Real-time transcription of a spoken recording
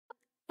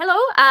Hello,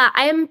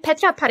 I am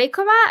Petra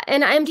Parikova,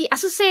 and I am the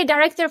Associate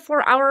Director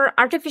for our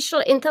Artificial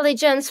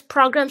Intelligence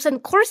programs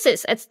and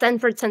courses at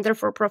Stanford Center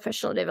for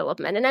Professional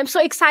Development. And I'm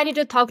so excited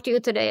to talk to you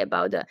today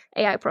about the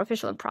AI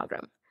Professional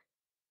Program.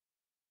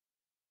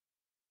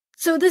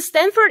 So the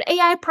Stanford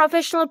AI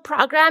Professional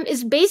Program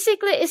is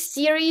basically a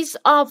series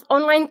of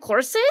online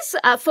courses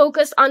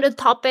focused on the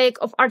topic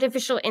of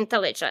artificial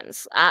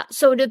intelligence.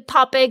 So the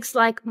topics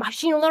like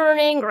machine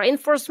learning,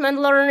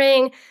 reinforcement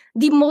learning,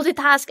 deep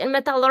multitask and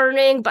meta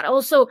learning, but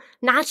also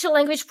natural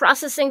language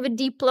processing with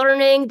deep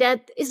learning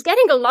that is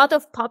getting a lot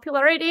of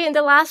popularity in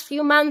the last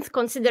few months,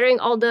 considering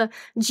all the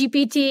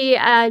GPT,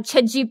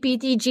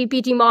 ChatGPT,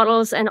 GPT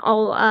models and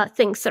all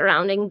things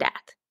surrounding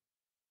that.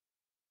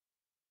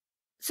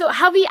 So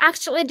how we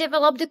actually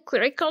developed the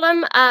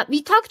curriculum,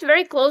 we talked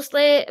very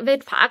closely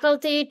with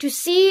faculty to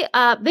see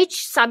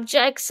which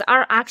subjects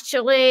are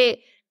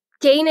actually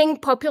gaining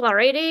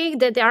popularity,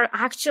 that they are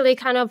actually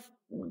kind of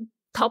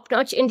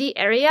top-notch in the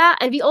area.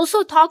 And we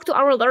also talked to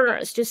our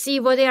learners to see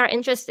what they are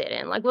interested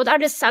in, like what are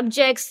the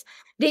subjects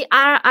they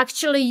are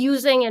actually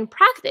using in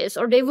practice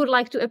or they would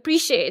like to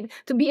appreciate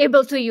to be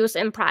able to use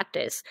in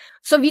practice.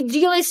 So we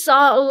really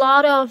saw a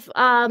lot of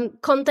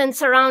content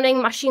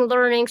surrounding machine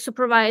learning,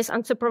 supervised,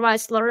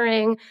 unsupervised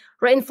learning,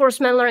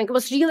 reinforcement learning. It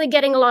was really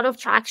getting a lot of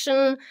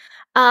traction.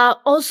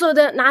 Also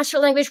the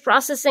natural language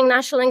processing,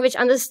 natural language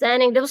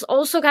understanding, that was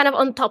also kind of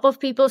on top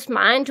of people's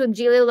mind to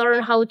really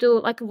learn how to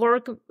like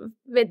work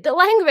with the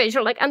language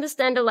or like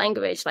understand the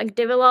language, like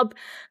develop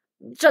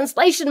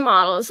translation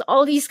models,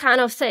 all these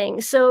kind of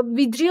things. So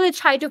we really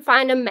try to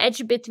find a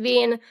match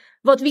between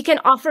what we can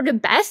offer the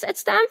best at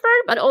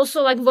Stanford, but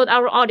also like what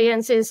our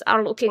audiences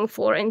are looking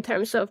for in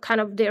terms of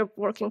kind of their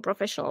working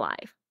professional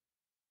life.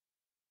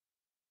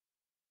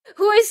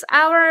 Who is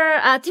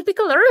our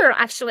typical learner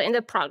actually in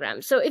the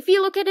program? So if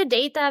you look at the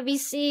data, we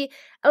see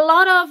a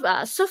lot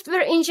of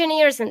software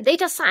engineers and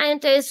data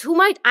scientists who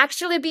might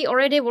actually be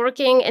already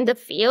working in the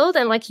field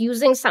and like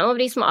using some of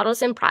these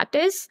models in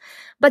practice,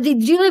 but they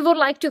really would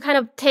like to kind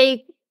of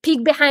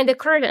peek behind the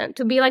curtain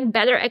to be like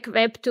better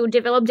equipped to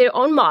develop their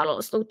own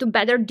models, to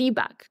better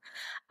debug.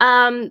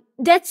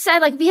 That said,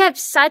 like we have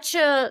such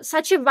a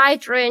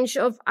wide range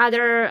of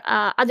other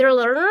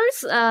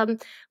learners,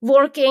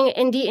 working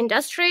in the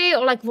industry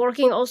or like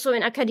working also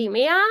in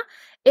academia,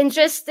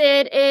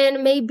 interested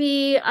in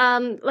maybe,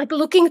 like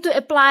looking to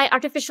apply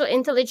artificial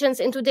intelligence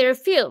into their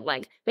field.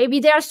 Like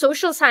maybe they are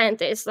social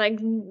scientists, like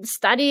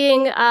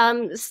studying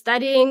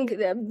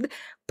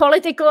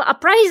political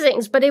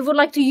uprisings, but they would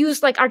like to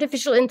use like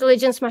artificial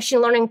intelligence,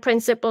 machine learning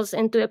principles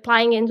into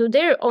applying into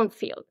their own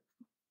field.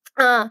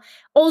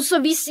 Also,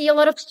 we see a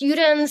lot of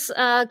students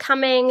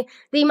coming.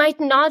 They might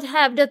not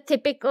have the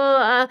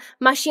typical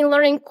machine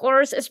learning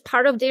course as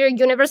part of their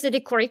university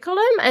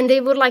curriculum, and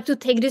they would like to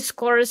take this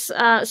course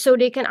so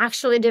they can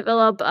actually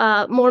develop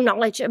more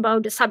knowledge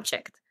about the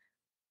subject.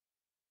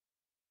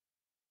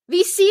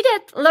 We see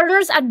that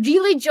learners are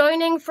really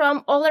joining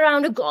from all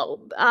around the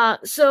globe.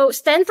 So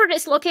Stanford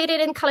is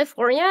located in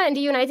California in the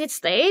United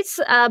States,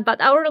 but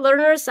our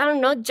learners are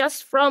not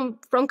just from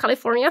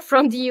California,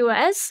 from the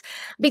US,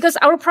 because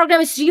our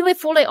program is really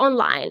fully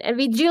online, and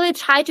we really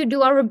try to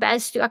do our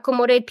best to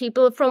accommodate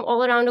people from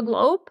all around the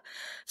globe.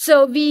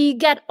 So we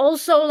get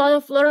also a lot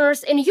of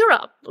learners in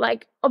Europe,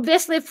 like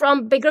obviously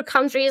from bigger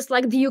countries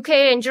like the UK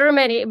and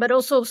Germany, but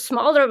also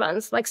smaller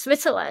ones like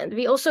Switzerland.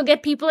 We also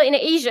get people in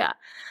Asia.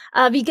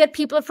 We get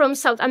people from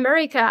South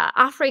America,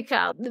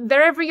 Africa,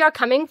 wherever you're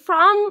coming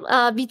from.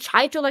 We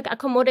try to like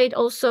accommodate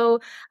also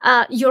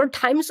your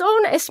time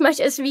zone as much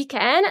as we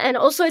can. And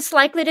also it's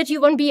likely that you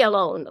won't be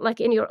alone,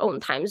 like in your own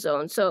time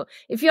zone. So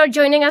if you're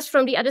joining us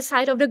from the other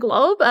side of the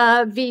globe,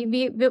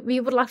 we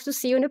would love to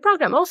see you in the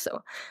program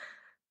also.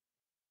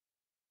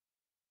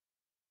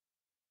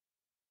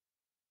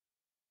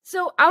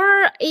 So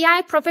our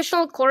AI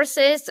professional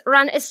courses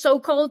run as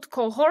so-called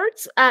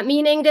cohorts,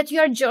 meaning that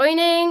you are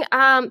joining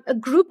a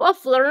group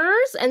of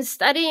learners and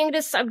studying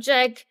the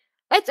subject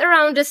at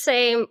around the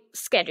same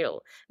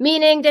schedule,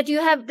 meaning that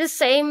you have the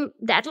same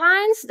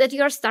deadlines, that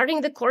you are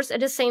starting the course at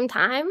the same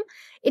time.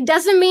 It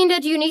doesn't mean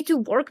that you need to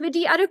work with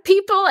the other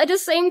people at the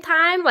same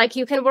time, like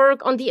you can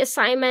work on the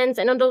assignments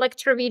and on the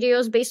lecture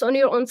videos based on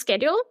your own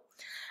schedule.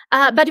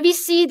 But we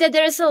see that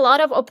there is a lot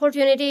of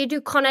opportunity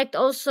to connect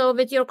also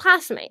with your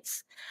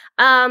classmates.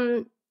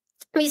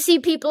 We see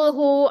people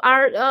who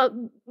are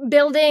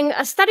building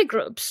study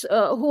groups,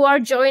 who are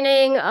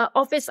joining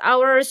office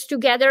hours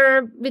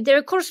together with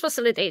their course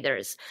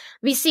facilitators.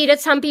 We see that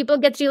some people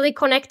get really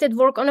connected,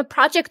 work on a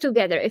project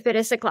together if it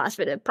is a class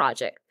with a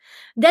project.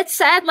 That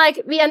said,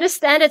 like we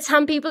understand that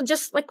some people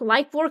just like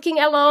working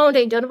alone.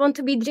 They don't want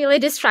to be really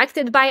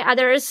distracted by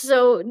others.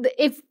 So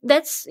if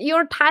that's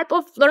your type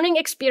of learning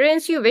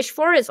experience you wish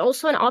for, is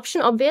also an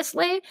option,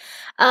 obviously.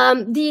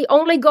 The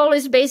only goal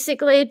is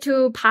basically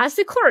to pass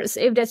the course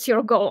if that's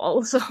your goal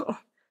also.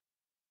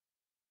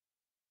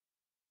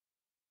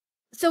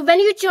 So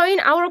when you join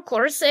our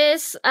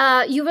courses,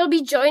 you will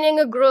be joining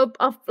a group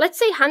of, let's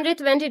say,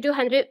 120 to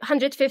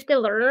 150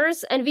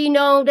 learners. And we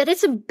know that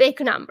it's a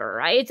big number,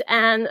 right?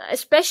 And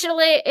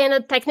especially in a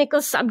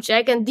technical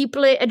subject and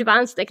deeply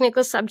advanced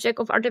technical subject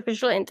of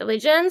artificial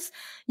intelligence,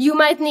 you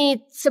might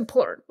need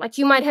support. Like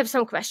you might have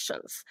some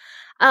questions.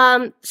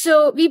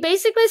 So we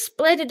basically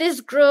split this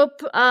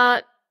group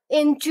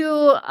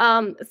into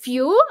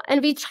few,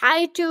 and we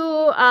try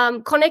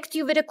to connect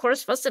you with a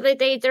course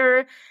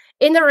facilitator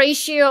in a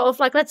ratio of,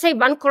 like, let's say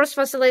one course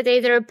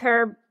facilitator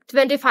per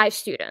 25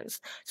 students.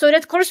 So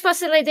that course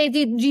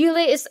facilitator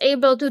really is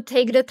able to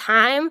take the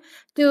time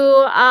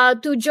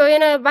to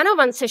join a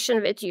one-on-one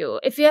session with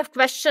you. If you have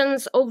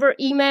questions over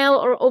email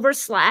or over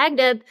Slack,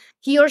 that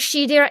he or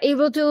she, they're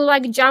able to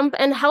like jump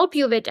and help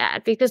you with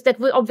that, because that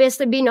will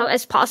obviously be not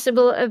as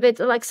possible with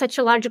like such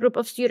a large group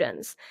of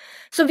students.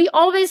 So we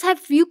always have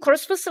few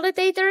course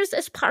facilitators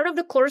as part of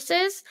the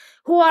courses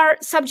who are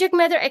subject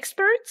matter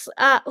experts,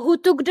 who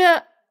took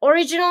the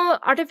original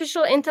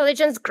artificial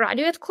intelligence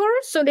graduate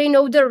course. So they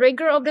know the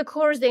rigor of the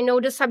course. They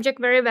know the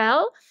subject very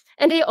well.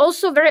 And they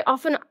also very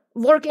often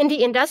work in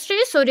the industry.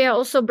 So they are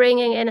also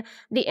bringing in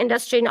the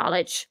industry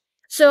knowledge.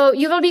 So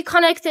you will be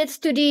connected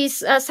to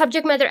these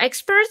subject matter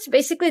experts,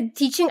 basically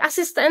teaching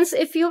assistants,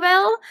 if you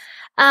will,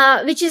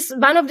 which is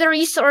one of the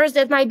resources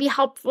that might be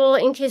helpful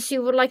in case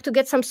you would like to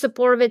get some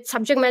support with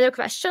subject matter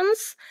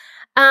questions.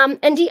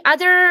 And the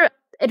other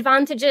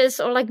advantages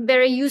or like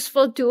very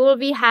useful tool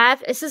we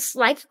have is a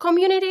Slack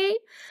community.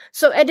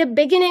 So at the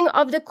beginning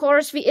of the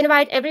course, we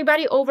invite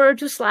everybody over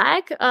to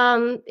Slack.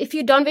 If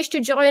you don't wish to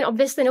join,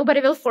 obviously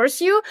nobody will force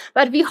you,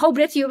 but we hope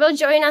that you will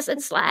join us in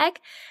Slack.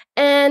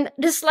 And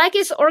the Slack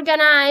is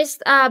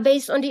organized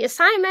based on the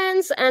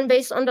assignments and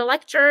based on the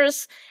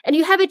lectures, and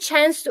you have a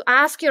chance to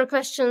ask your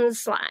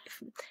questions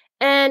live.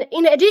 And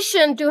in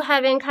addition to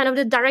having kind of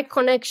the direct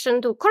connection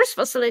to course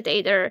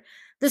facilitator,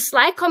 the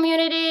Slack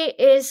community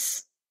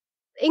is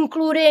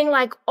including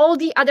like all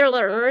the other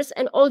learners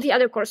and all the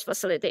other course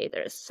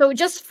facilitators. So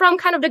just from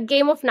kind of the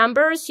game of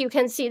numbers, you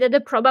can see that the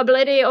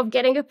probability of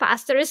getting a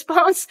faster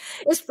response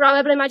is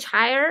probably much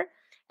higher.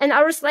 And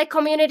our Slack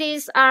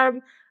communities are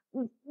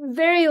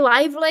very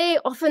lively,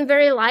 often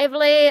very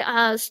lively,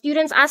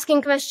 students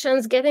asking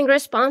questions, getting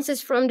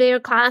responses from their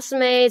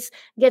classmates,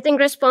 getting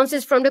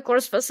responses from the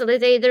course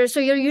facilitator. So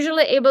you're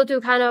usually able to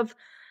kind of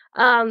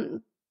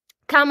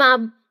come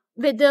up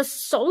with the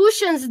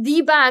solutions,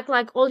 debug,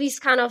 like all these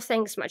kind of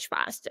things much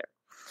faster.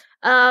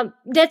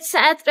 That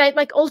said, right,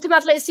 like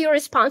ultimately it's your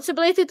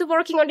responsibility to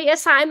working on the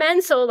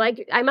assignment. So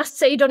like, I must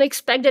say, don't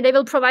expect that they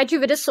will provide you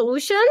with the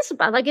solutions,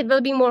 but like it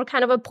will be more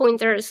kind of a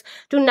pointers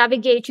to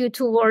navigate you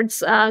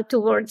towards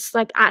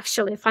like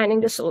actually finding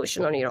the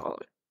solution on your own.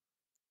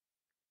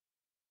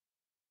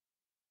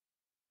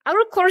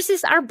 Our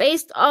courses are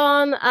based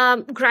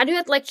on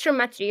graduate lecture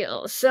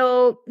material.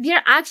 So we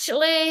are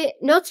actually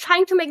not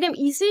trying to make them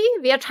easy.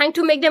 We are trying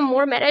to make them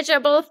more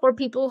manageable for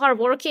people who are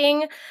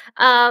working.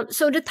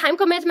 So the time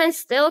commitment is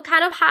still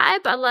kind of high,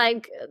 but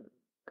like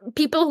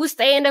people who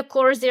stay in the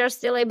course, they are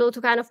still able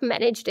to kind of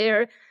manage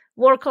their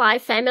work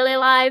life, family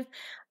life.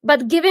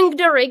 But given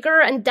the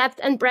rigor and depth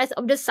and breadth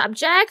of the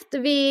subject,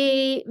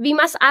 we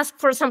must ask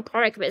for some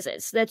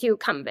prerequisites that you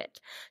come with.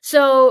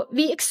 So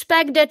we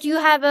expect that you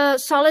have a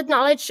solid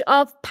knowledge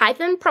of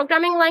Python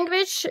programming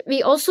language.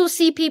 We also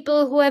see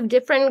people who have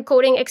different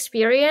coding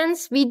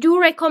experience. We do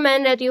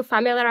recommend that you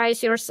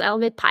familiarize yourself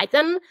with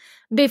Python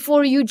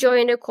before you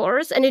join the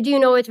course and that you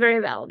know it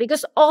very well,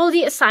 because all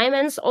the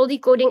assignments, all the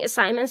coding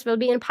assignments will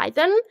be in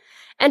Python.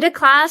 And the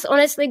class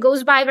honestly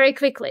goes by very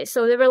quickly.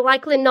 So there will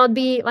likely not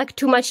be like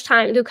too much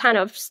time to kind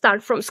of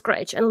start from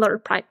scratch and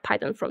learn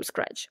Python from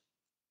scratch.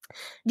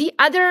 The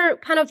other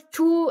kind of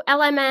two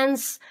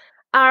elements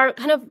are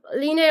kind of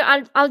linear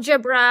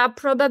algebra,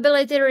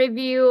 probability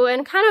review,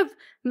 and kind of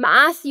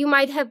math you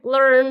might have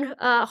learned,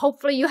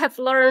 hopefully you have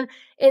learned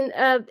in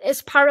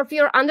as part of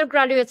your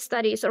undergraduate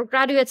studies or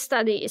graduate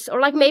studies, or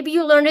like maybe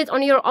you learned it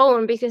on your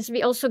own, because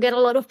we also get a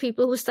lot of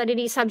people who study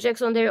these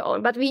subjects on their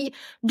own. But we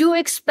do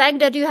expect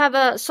that you have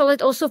a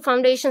solid also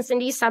foundations in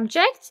these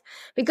subjects,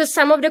 because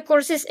some of the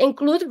courses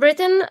include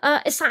written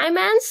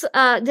assignments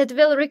that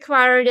will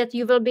require that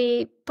you will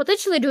be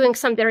potentially doing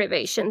some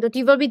derivation, that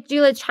you will be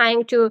really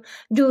trying to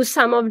do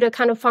some of the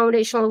kind of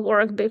foundational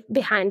work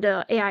behind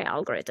the AI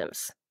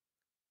algorithms.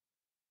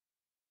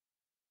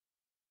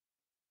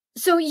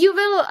 So you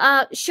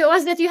will show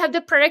us that you have the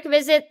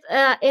prerequisite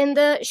in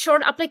the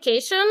short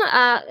application.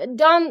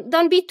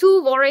 Don't be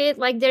too worried.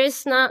 Like there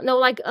is no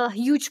like a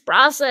huge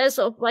process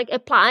of like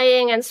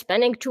applying and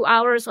spending 2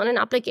 hours on an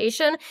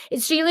application.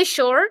 It's really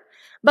short.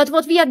 But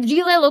what we are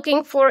really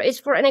looking for is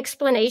for an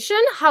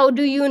explanation. How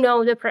do you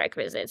know the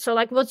prerequisite? So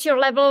like, what's your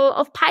level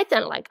of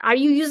Python? Like, are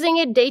you using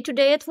it day to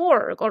day at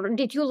work? Or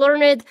did you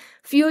learn it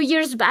a few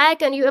years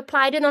back and you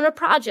applied it on a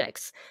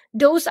project?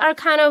 Those are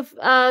kind of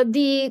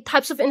the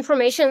types of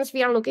informations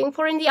we are looking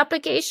for in the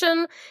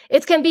application.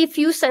 It can be a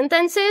few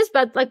sentences,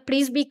 but like,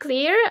 please be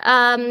clear.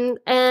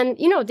 And,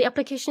 you know, the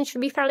application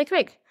should be fairly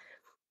quick.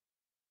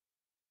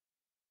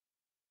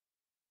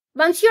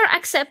 Once you're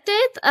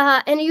accepted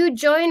and you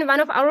join one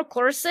of our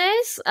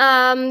courses,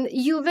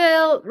 you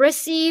will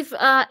receive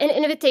an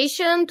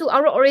invitation to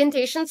our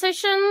orientation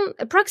session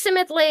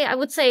approximately, I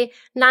would say,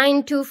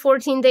 9 to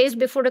 14 days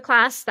before the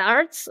class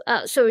starts.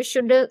 So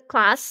should the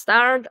class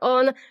start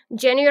on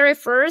January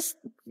 1st,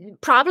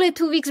 probably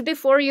 2 weeks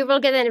before, you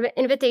will get an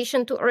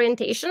invitation to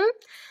orientation,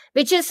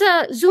 which is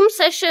a Zoom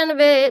session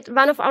with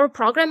one of our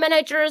program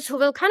managers who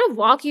will kind of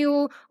walk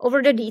you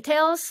over the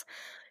details.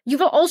 You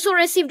will also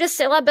receive the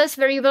syllabus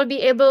where you will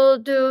be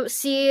able to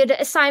see the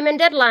assignment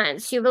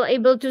deadlines. You will be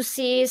able to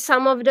see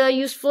some of the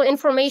useful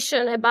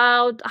information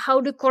about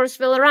how the course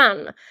will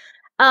run.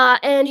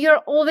 And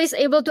you're always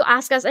able to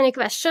ask us any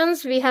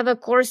questions. We have a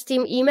course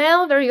team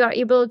email where you are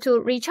able to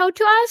reach out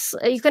to us.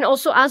 You can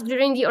also ask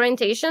during the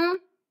orientation.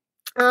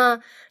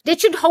 That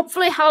should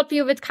hopefully help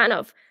you with kind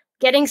of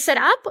getting set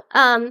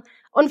up.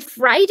 On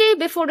Friday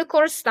before the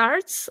course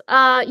starts,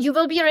 you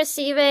will be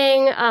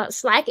receiving a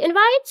Slack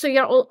invite. So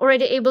you're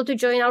already able to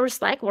join our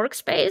Slack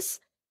workspace.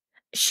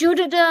 Should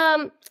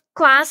the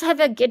class have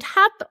a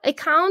GitHub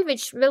account,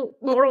 which will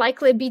more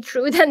likely be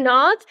true than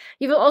not,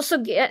 you will also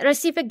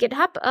receive a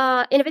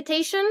GitHub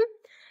invitation.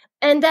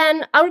 And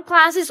then our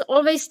classes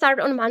always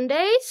start on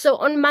Monday. So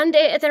on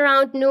Monday at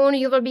around noon,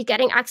 you will be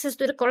getting access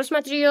to the course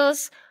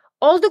materials,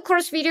 all the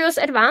course videos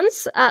at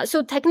once.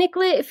 So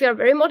technically, if you're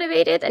very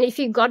motivated and if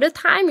you got the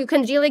time, you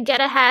can really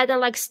get ahead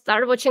and like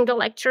start watching the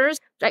lectures,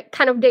 like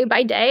kind of day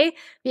by day.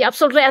 We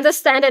absolutely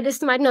understand that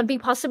this might not be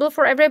possible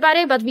for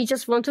everybody, but we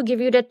just want to give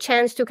you the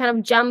chance to kind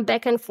of jump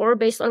back and forth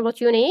based on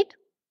what you need.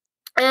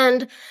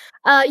 And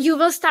you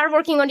will start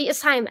working on the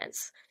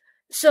assignments.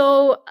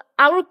 So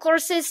our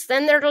courses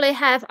standardly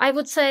have, I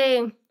would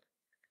say,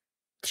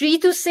 3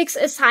 to 6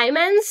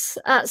 assignments.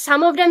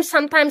 Some of them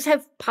sometimes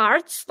have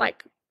parts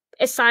like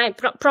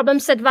problem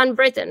set 1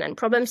 written and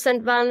problem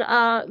set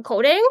 1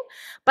 coding.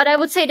 But I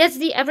would say that's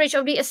the average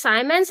of the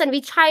assignments. And we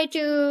try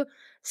to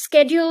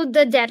schedule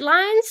the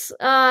deadlines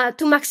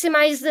to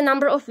maximize the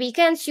number of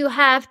weekends you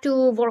have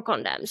to work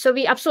on them. So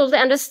we absolutely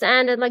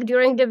understand that like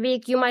during the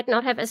week, you might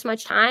not have as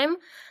much time.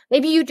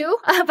 Maybe you do,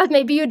 but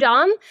maybe you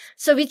don't.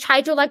 So we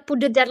try to like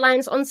put the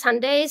deadlines on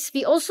Sundays.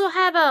 We also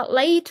have a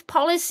late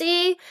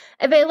policy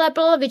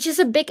available, which is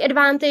a big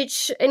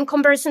advantage in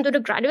comparison to the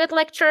graduate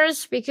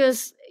lectures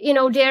because, you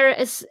know, there,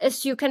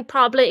 as you can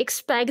probably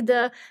expect,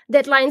 the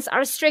deadlines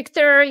are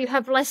stricter. You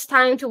have less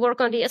time to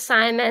work on the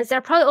assignments. There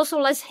are probably also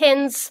less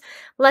hints,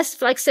 less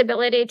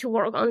flexibility to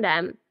work on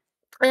them.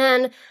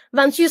 And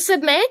once you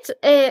submit,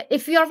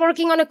 if you are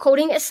working on a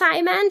coding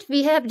assignment,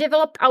 we have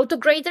developed auto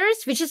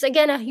graders, which is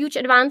again a huge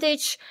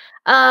advantage,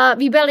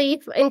 we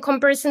believe, in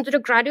comparison to the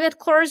graduate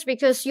course,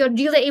 because you're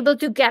really able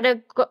to get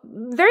a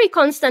very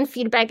constant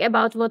feedback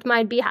about what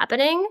might be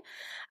happening,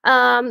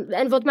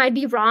 and what might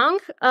be wrong.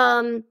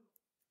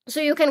 So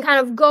you can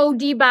kind of go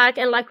debug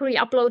and like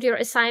re-upload your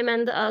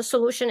assignment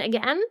solution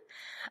again.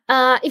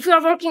 If you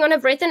are working on a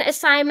written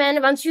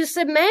assignment, once you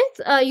submit,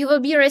 you will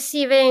be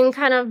receiving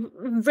kind of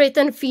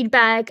written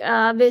feedback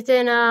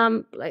within,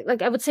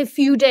 like I would say,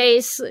 few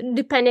days,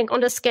 depending on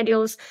the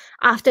schedules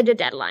after the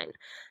deadline.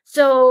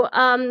 So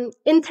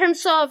in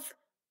terms of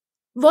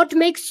what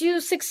makes you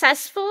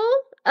successful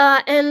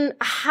and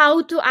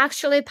how to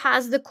actually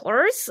pass the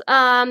course,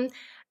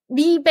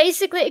 we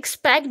basically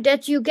expect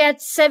that you get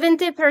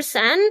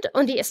 70%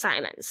 on the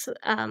assignments.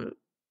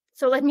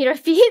 So let me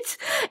repeat.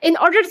 In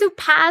order to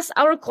pass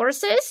our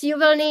courses, you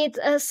will need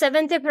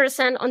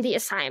 70% on the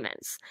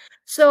assignments.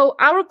 So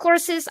our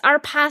courses are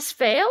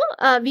pass-fail.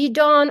 We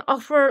don't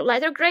offer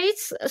letter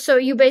grades. So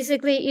you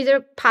basically either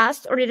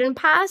passed or didn't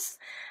pass.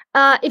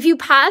 If you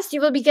passed,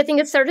 you will be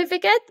getting a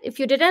certificate. If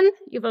you didn't,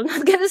 you will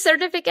not get a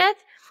certificate.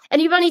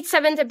 And you will need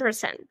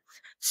 70%.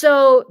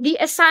 So the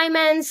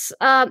assignments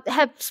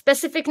have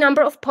specific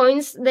number of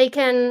points they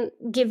can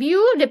give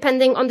you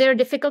depending on their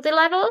difficulty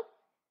level.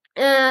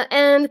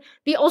 And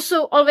we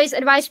also always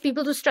advise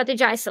people to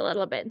strategize a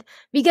little bit.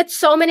 We get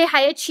so many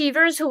high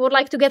achievers who would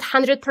like to get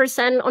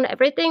 100% on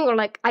everything, or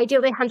like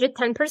ideally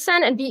 110%,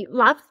 and we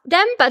love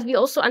them, but we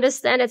also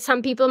understand that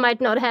some people might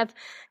not have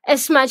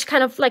as much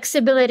kind of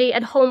flexibility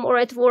at home or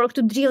at work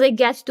to really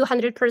get to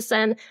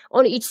 100%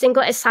 on each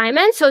single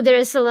assignment. So there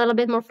is a little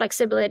bit more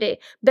flexibility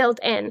built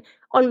in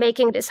on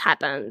making this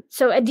happen.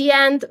 So at the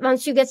end,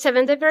 once you get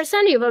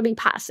 70%, you will be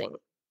passing.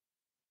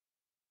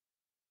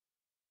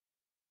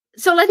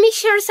 So let me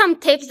share some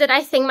tips that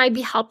I think might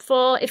be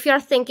helpful if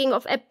you're thinking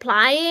of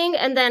applying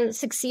and then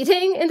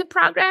succeeding in the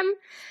program.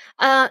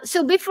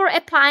 So before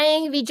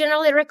applying, we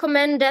generally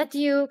recommend that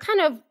you kind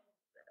of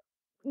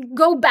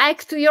go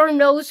back to your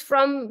notes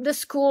from the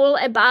school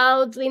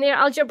about linear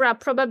algebra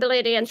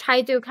probability and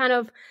try to kind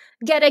of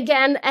get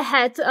again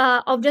ahead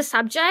of the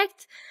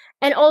subject.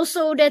 And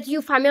also that you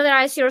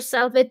familiarize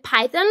yourself with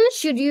Python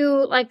should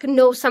you like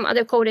know some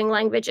other coding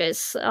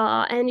languages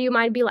and you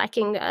might be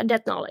lacking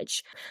that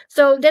knowledge.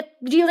 So that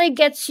really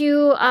gets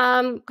you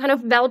kind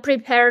of well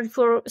prepared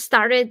for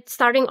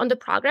starting on the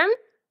program.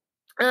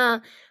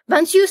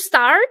 Once you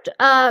start,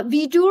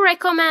 we do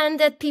recommend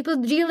that people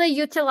really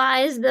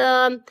utilize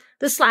the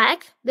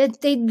Slack,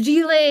 that they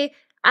really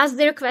ask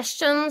their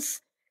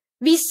questions,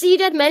 we see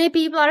that many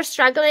people are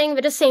struggling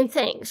with the same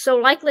thing. So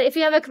likely if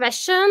you have a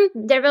question,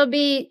 there will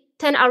be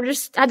 10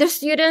 other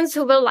students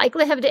who will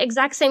likely have the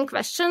exact same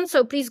question.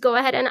 So please go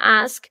ahead and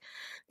ask.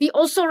 We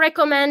also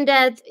recommend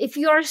that if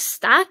you're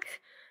stuck,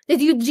 that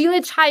you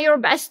really try your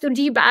best to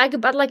debug,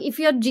 but like if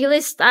you're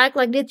really stuck,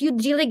 like that you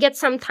really get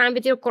some time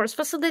with your course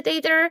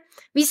facilitator.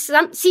 We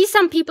see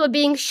some people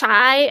being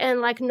shy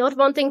and like not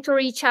wanting to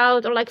reach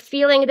out or like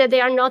feeling that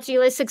they are not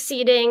really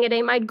succeeding and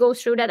they might go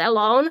through that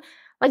alone.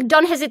 Like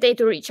don't hesitate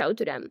to reach out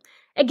to them.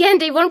 Again,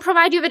 they won't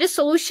provide you with a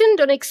solution.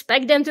 Don't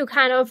expect them to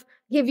kind of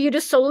give you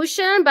the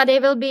solution, but they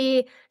will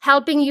be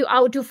helping you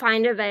out to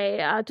find a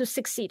way to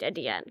succeed at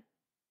the end.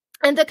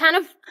 And the kind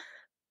of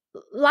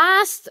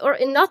last, or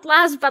not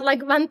last, but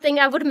like one thing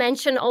I would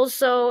mention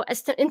also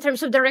in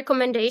terms of the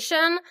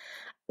recommendation,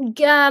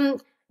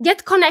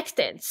 get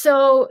connected.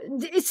 So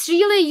it's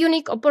really a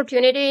unique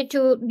opportunity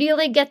to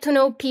really get to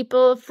know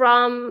people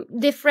from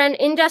different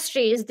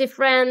industries,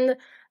 different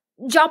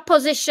job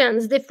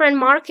positions, different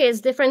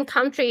markets, different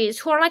countries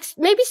who are like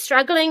maybe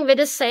struggling with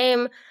the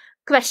same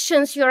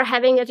questions you're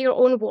having at your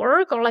own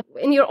work or like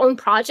in your own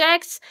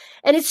projects.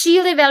 And it's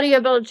really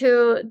valuable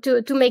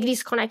to make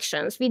these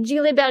connections. We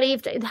really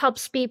believe that it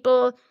helps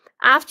people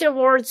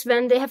afterwards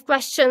when they have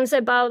questions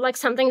about like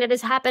something that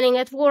is happening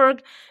at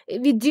work.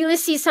 We really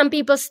see some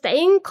people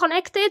staying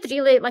connected,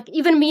 really like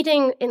even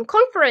meeting in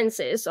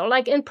conferences or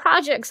like in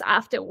projects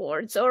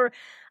afterwards. Or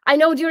I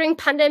know during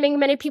pandemic,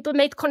 many people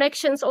made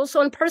connections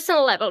also on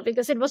personal level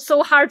because it was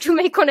so hard to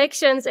make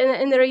connections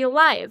in the real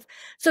life.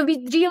 So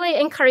we really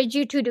encourage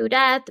you to do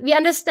that. We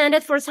understand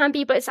that for some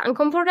people it's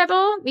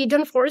uncomfortable. We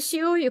don't force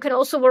you. You can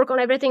also work on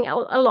everything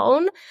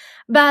alone.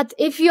 But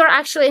if you're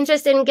actually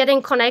interested in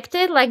getting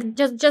connected, like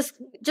just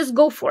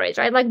go for it,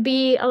 right? Like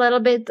be a little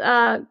bit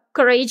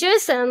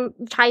courageous and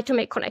try to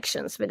make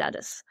connections with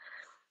others.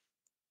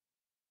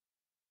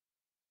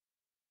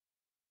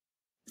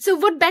 So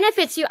what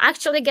benefits you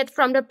actually get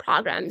from the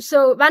program?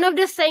 So one of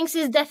the things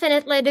is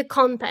definitely the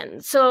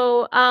content.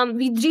 So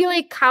we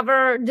really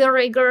cover the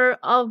rigor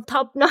of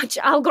top-notch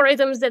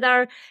algorithms that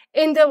are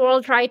in the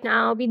world right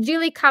now. We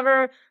really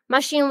cover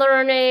machine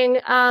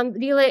learning,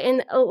 really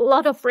in a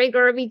lot of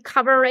rigor. We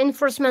cover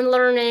reinforcement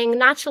learning,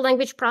 natural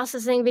language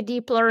processing with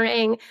deep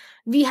learning.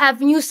 We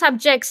have new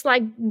subjects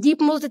like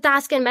deep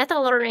multitask and meta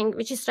learning,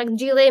 which is like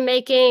really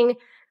making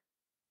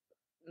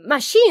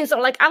machines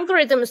or like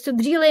algorithms to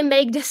really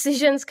make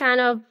decisions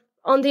kind of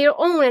on their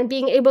own and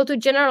being able to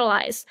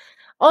generalize.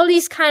 All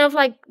these kind of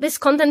like this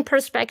content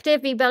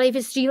perspective, we believe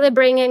is really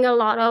bringing a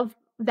lot of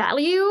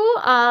value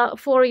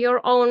for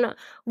your own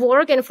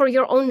work and for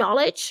your own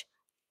knowledge.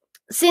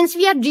 Since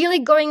we are really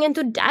going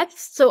into depth,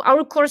 so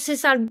our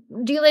courses are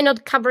really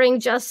not covering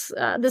just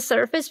the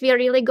surface, we are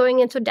really going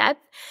into depth.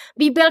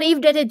 We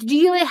believe that it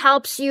really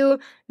helps you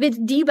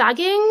with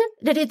debugging,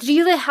 that it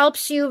really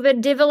helps you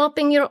with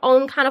developing your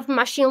own kind of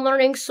machine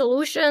learning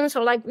solutions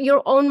or like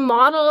your own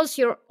models,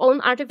 your own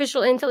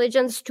artificial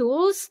intelligence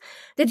tools,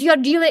 that you're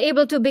really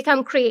able to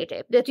become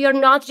creative, that you're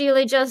not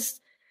really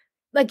just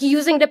like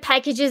using the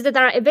packages that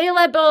are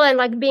available and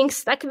like being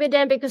stuck with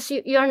them because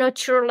you're not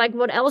sure like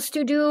what else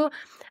to do.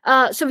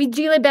 So we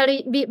really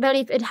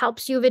believe it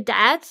helps you with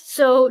that.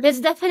 So that's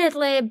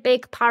definitely a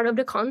big part of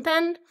the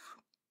content.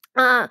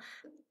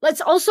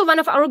 That's also one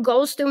of our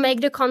goals to make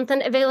the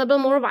content available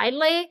more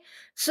widely.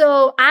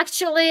 So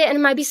actually, and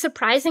it might be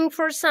surprising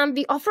for some,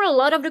 we offer a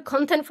lot of the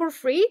content for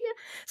free.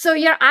 So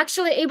you're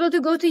actually able to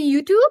go to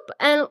YouTube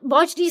and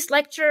watch these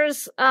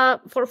lectures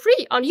for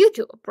free on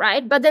YouTube,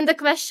 right? But then the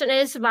question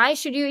is, why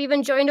should you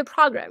even join the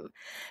program?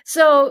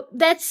 So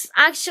that's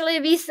actually,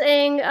 we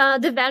think,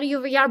 the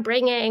value we are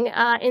bringing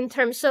in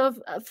terms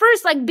of,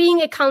 first, like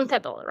being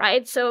accountable,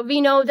 right? So we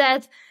know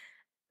that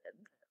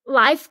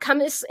life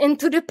comes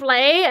into the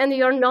play and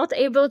you're not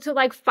able to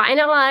like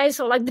finalize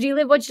or like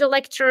really watch the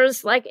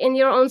lectures like in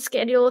your own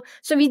schedule.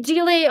 So we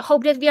really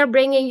hope that we are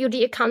bringing you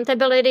the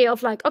accountability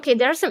of like, okay,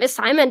 there are some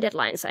assignment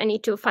deadlines I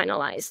need to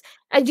finalize.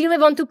 I really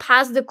want to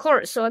pass the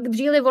course. So I'm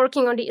really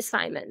working on the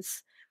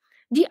assignments.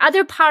 The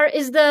other part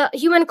is the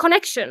human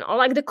connection or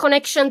like the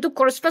connection to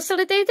course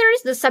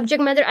facilitators, the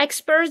subject matter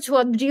experts who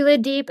are really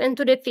deep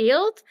into the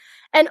field.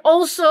 And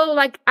also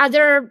like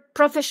other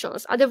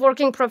professionals, other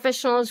working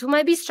professionals who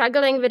might be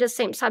struggling with the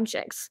same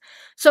subjects.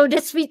 So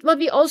that's what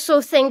we also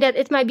think that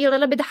it might be a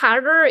little bit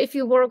harder if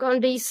you work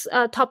on these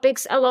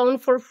topics alone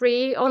for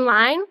free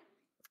online.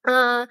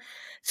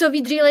 So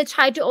we really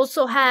try to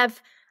also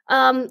have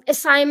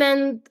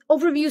assignment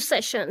overview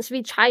sessions.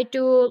 We try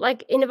to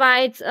like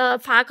invite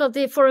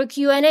faculty for a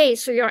Q&A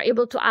so you're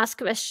able to ask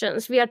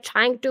questions. We are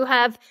trying to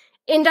have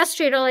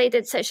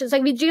industry-related sessions.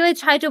 Like we really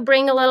try to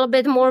bring a little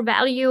bit more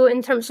value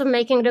in terms of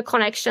making the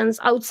connections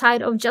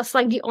outside of just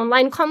like the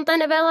online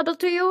content available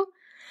to you.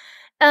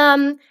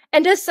 And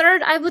the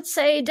third, I would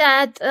say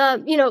that,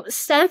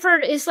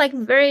 Stanford is like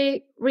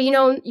very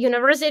renowned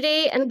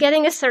university and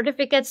getting a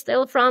certificate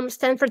still from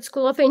Stanford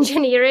School of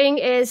Engineering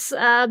is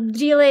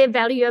really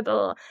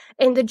valuable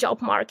in the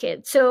job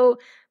market. So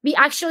We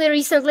actually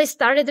recently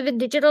started with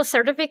digital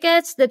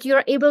certificates that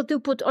you're able to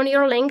put on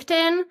your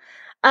LinkedIn.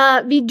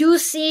 We do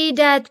see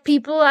that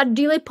people are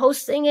really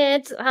posting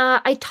it.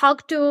 I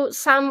talked to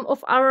some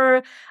of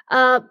our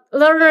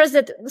learners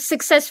that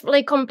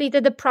successfully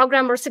completed the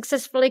program or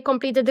successfully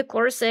completed the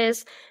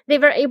courses. They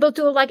were able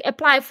to like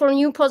apply for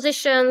new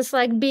positions,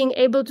 like being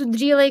able to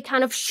really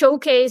kind of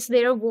showcase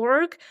their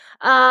work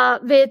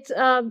with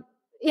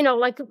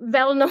like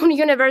well-known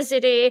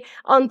university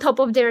on top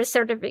of their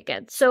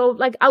certificate. So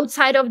like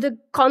outside of the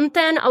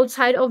content,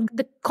 outside of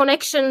the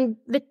connection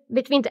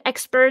between the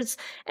experts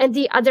and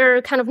the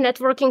other kind of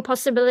networking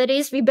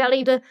possibilities, we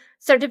believe the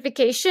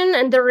certification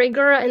and the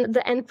rigor and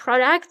the end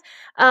product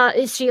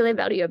is really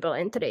valuable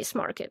in today's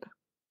market.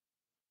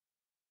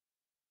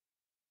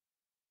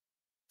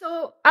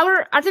 So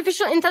our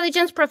artificial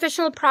intelligence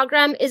professional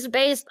program is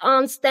based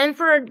on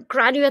Stanford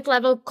graduate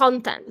level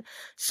content.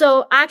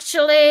 So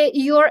actually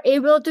you're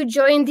able to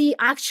join the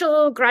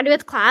actual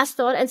graduate class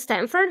taught at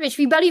Stanford, which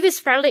we believe is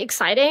fairly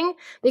exciting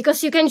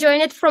because you can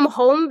join it from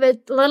home with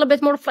a little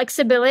bit more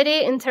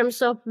flexibility in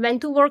terms of when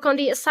to work on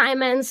the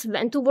assignments,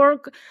 when to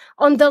work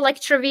on the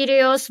lecture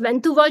videos, when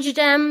to watch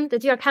them,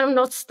 that you're kind of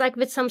not stuck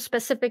with some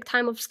specific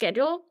time of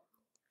schedule.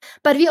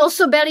 But we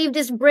also believe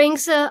this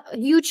brings a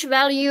huge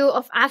value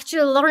of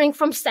actually learning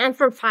from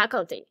Stanford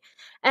faculty.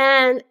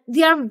 And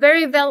they are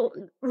very well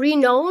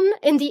renowned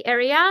in the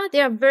area. They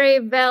are very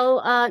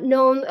well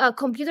known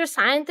computer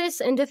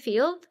scientists in the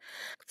field.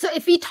 So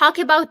if we talk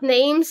about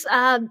names,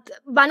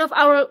 one of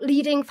our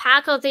leading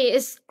faculty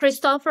is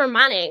Christopher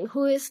Manning,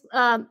 who is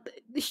a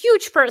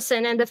huge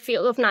person in the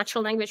field of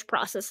natural language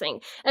processing.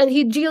 And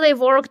he really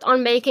worked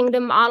on making the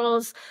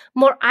models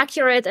more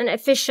accurate and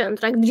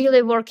efficient, like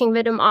really working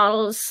with the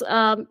models,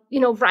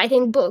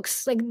 writing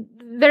books, like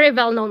very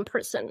well-known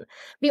person.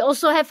 We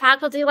also have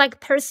faculty like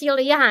Percy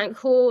Liang,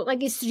 who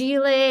like is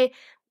really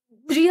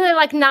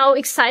like now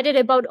excited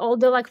about all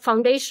the like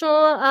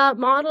foundational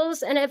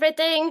models and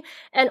everything,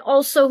 and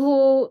also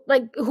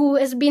who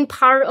has been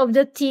part of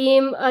the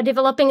team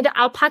developing the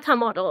alpaca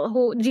model,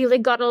 who really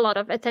got a lot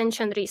of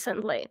attention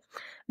recently.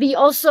 We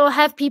also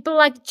have people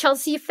like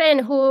Chelsea Finn,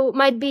 who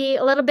might be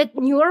a little bit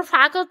newer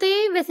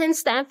faculty within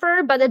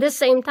Stanford, but at the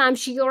same time,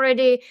 she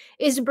already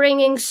is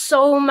bringing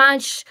so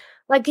much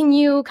like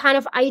new kind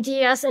of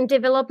ideas and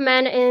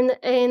development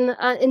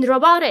in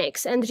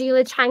robotics, and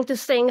really trying to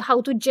think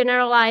how to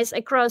generalize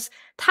across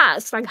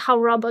tasks, like how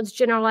robots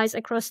generalize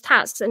across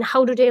tasks and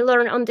how do they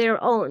learn on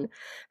their own.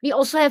 We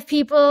also have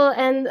people,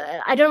 and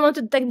I don't want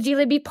to like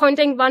really be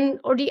pointing one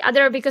or the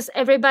other because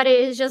everybody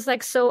is just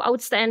like so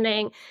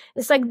outstanding.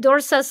 It's like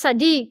Dorsa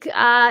Sadiq.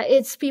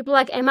 It's people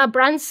like Emma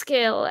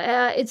Brandskill.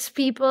 It's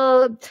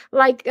people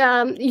like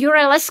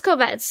Yuri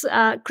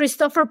Leskovets,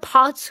 Christopher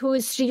Potts, who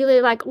is really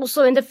like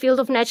also in the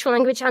field of natural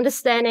language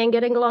understanding,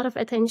 getting a lot of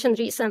attention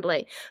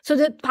recently. So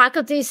the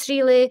faculty is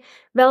really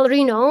well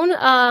renowned,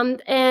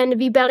 and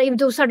we believe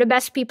those are the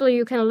best people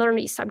you can learn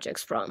these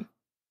subjects from.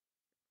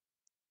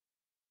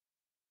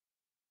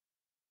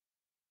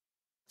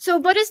 So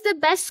what is the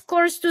best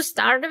course to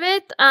start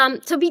with?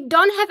 So we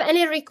don't have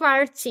any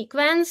required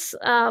sequence.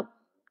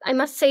 I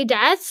must say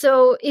that.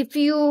 So if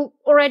you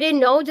already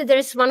know that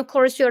there's one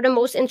course you're the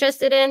most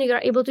interested in, you're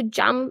able to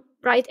jump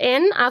right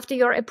in after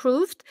you're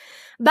approved.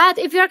 But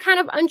if you're kind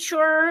of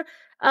unsure,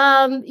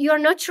 you're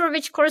not sure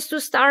which course to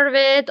start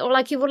with, or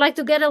like you would like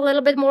to get a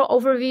little bit more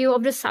overview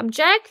of the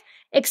subject,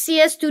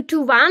 XCS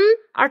 221,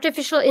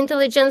 Artificial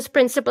Intelligence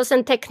Principles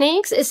and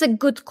Techniques, is a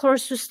good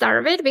course to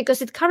start with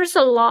because it covers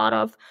a lot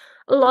of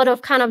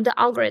kind of the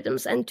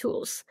algorithms and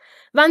tools.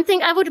 One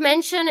thing I would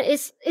mention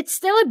is it's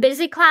still a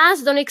busy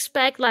class. Don't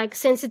expect like,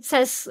 since it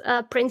says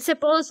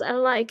principles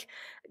and like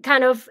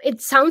kind of, it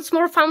sounds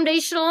more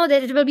foundational,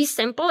 that it will be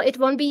simple. It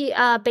won't be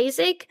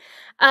basic.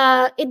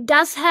 It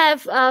does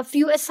have a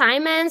few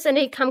assignments and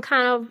they come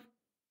kind of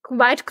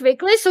quite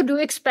quickly. So do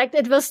expect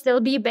it will still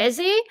be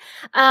busy,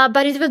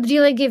 but it will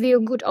really give you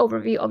a good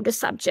overview of the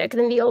subject.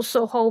 And we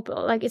also hope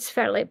like it's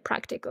fairly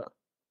practical.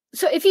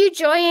 So if you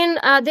join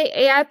the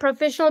AI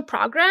professional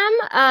program,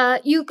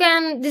 you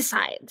can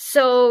decide.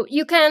 So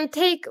you can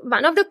take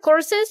one of the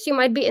courses you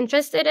might be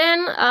interested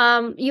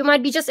in. You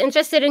might be just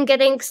interested in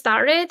getting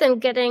started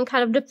and getting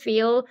kind of the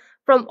feel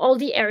from all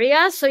the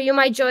areas. So you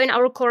might join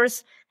our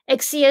course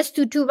XCS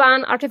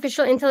 221,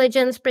 Artificial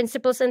Intelligence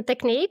Principles and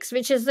Techniques,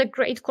 which is a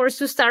great course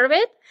to start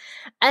with.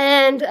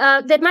 And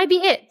that might be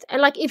it.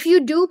 And like, if you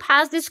do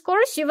pass this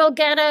course, you will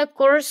get a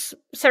course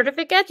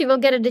certificate, you will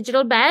get a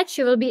digital badge,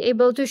 you will be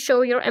able to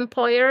show your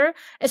employer,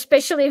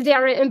 especially if they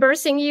are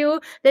reimbursing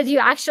you, that you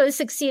actually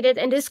succeeded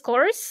in this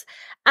course.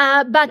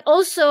 But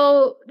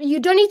also,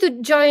 you don't need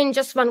to join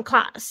just one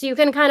class. You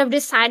can kind of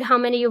decide how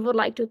many you would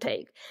like to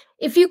take.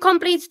 If you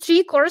complete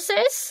 3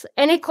 courses,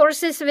 any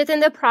courses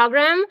within the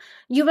program,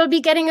 you will be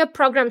getting a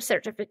program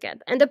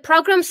certificate. And the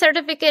program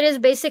certificate is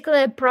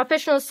basically a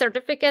professional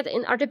certificate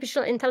in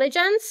artificial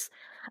intelligence.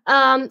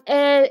 And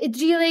it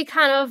really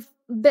kind of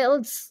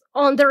builds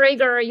on the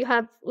rigor you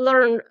have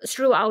learned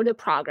throughout the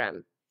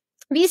program.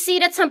 We see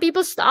that some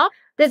people stop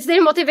that's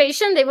their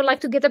motivation. They would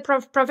like to get a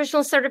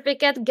professional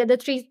certificate, get the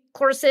 3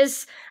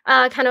 courses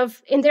kind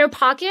of in their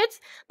pocket.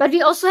 But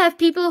we also have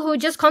people who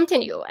just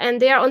continue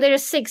and they are on their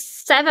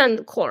 6th,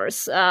 7th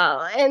course.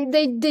 And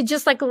they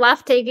just like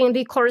love taking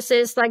the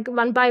courses like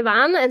one by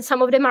one. And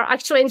some of them are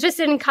actually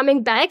interested in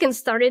coming back and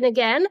starting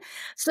again.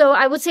 So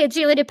I would say it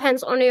really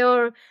depends on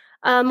your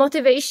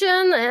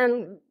motivation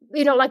and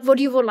like what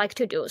you would like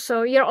to do.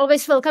 So you're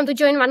always welcome to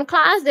join one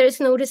class. There is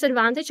no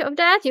disadvantage of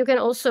that. You can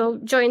also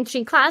join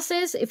 3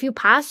 classes. If you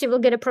pass, you will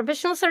get a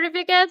professional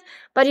certificate,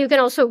 but you can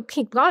also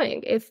keep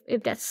going if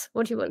that's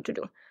what you want to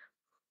do.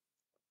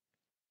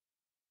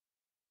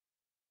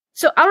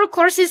 So our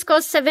courses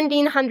cost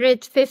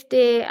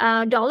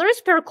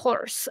 $1,750 per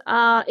course.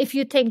 If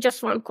you take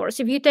just one course,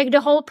 if you take the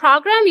whole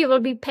program, you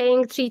will be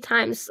paying 3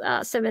 times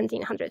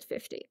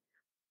 $1,750.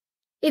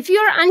 If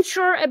you're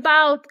unsure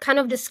about kind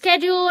of the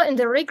schedule and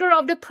the rigor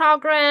of the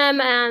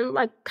program and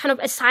like kind of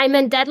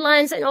assignment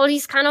deadlines and all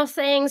these kind of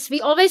things,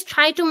 we always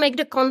try to make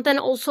the content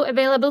also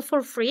available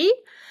for free.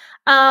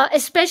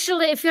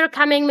 Especially if you're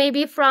coming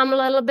maybe from a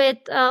little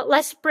bit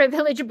less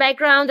privileged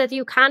background that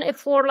you can't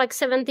afford like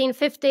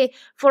 $1,750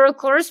 for a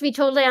course. We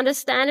totally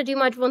understand that you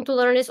might want to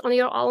learn this on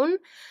your own.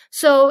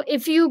 So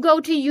if you go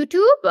to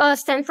YouTube,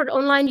 Stanford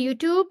Online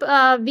YouTube,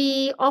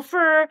 we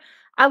offer,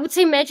 I would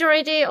say,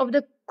 majority of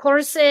the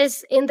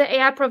courses in the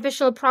AI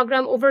professional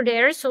program over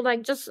there. So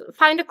like just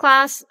find a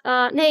class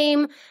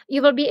name,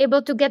 you will be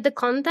able to get the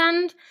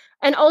content.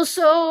 And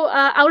also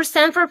our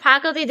Stanford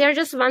faculty, they're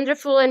just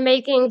wonderful in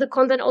making the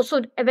content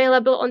also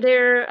available on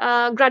their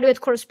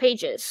graduate course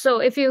pages. So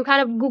if you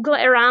kind of Google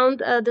around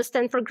the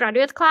Stanford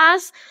graduate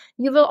class,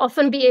 you will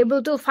often be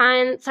able to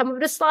find some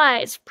of the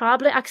slides,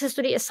 probably access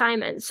to the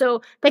assignment.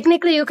 So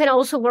technically you can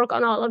also work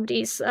on all of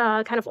these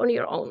kind of on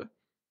your own.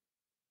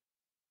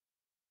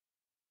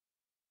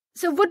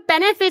 So what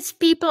benefits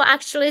people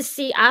actually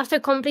see after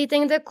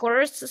completing the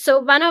course? So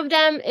one of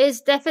them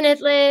is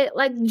definitely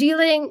like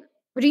really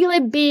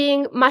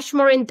being much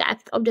more in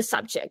depth of the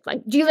subject,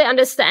 like really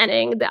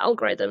understanding the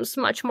algorithms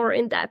much more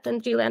in depth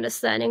and really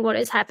understanding what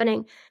is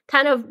happening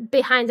kind of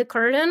behind the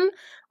curtain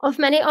of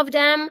many of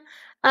them.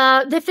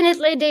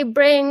 Definitely they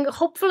bring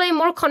hopefully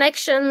more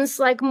connections,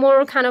 like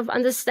more kind of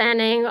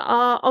understanding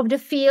of the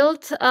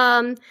field.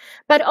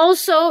 But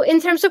also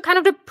in terms of kind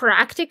of the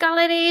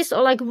practicalities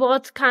or like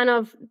what kind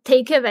of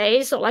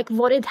takeaways or like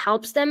what it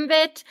helps them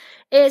with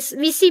is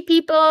we see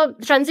people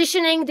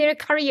transitioning their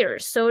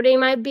careers. So they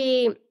might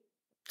be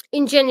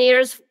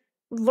engineers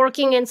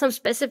working in some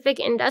specific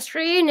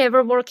industry,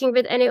 never working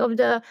with any of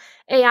the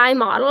AI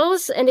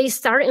models, and they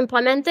start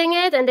implementing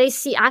it and they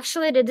see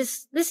actually that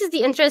this is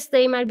the interest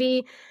they might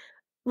be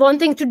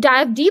wanting to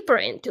dive deeper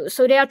into.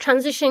 So they are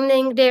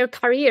transitioning their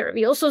career.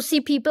 We also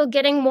see people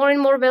getting more and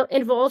more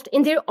involved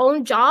in their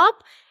own job,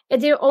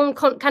 at their own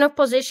kind of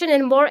position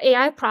in more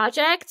AI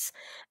projects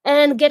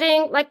and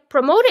getting like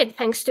promoted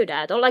thanks to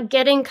that, or like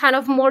getting kind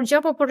of more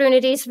job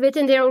opportunities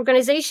within their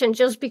organization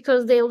just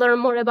because they learn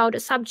more about the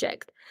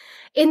subject.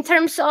 In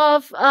terms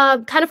of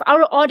kind of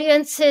our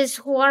audiences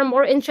who are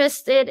more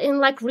interested in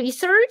like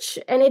research,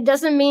 and it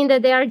doesn't mean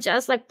that they are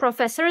just like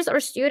professors or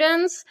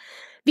students,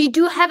 we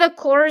do have a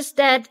course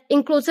that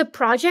includes a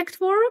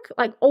project work,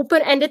 like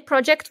open-ended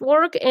project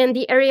work in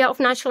the area of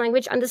natural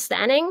language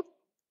understanding,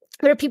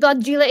 where people are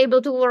really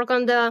able to work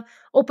on the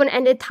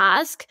open-ended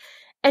task.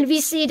 And we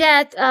see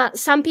that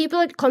some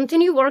people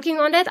continue working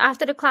on that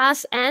after the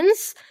class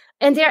ends,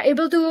 and they are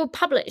able to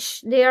publish.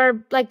 They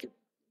are like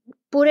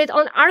put it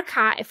on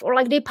archive, or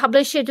like they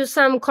publish it to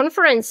some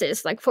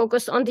conferences like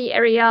focused on the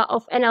area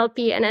of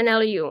NLP and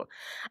NLU.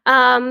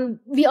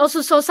 We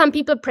also saw some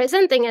people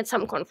presenting at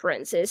some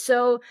conferences.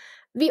 So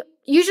we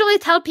usually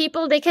tell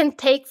people they can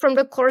take from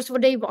the course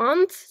what they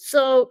want.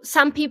 So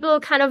some people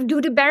kind of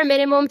do the bare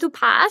minimum to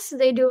pass.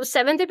 They do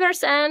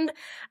 70%.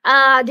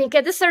 They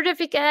get the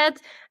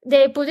certificate.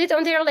 They put it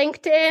on their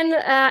LinkedIn,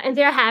 and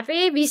they're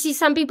happy. We see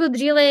some people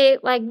really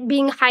like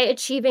being high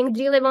achieving,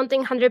 really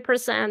wanting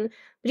 100%,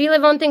 really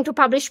wanting to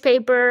publish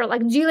paper,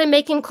 like really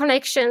making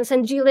connections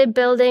and really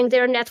building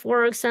their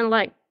networks and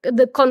like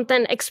the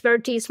content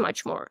expertise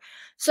much more.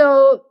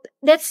 So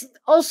that's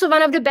also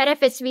one of the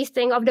benefits we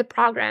think of the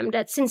program,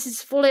 that since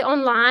it's fully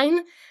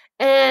online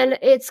and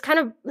it's kind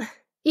of,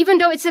 even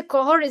though it's a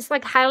cohort, it's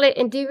like highly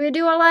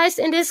individualized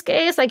in this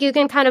case, like you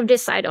can kind of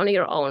decide on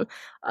your own,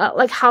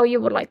 like how you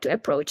would like to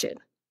approach it.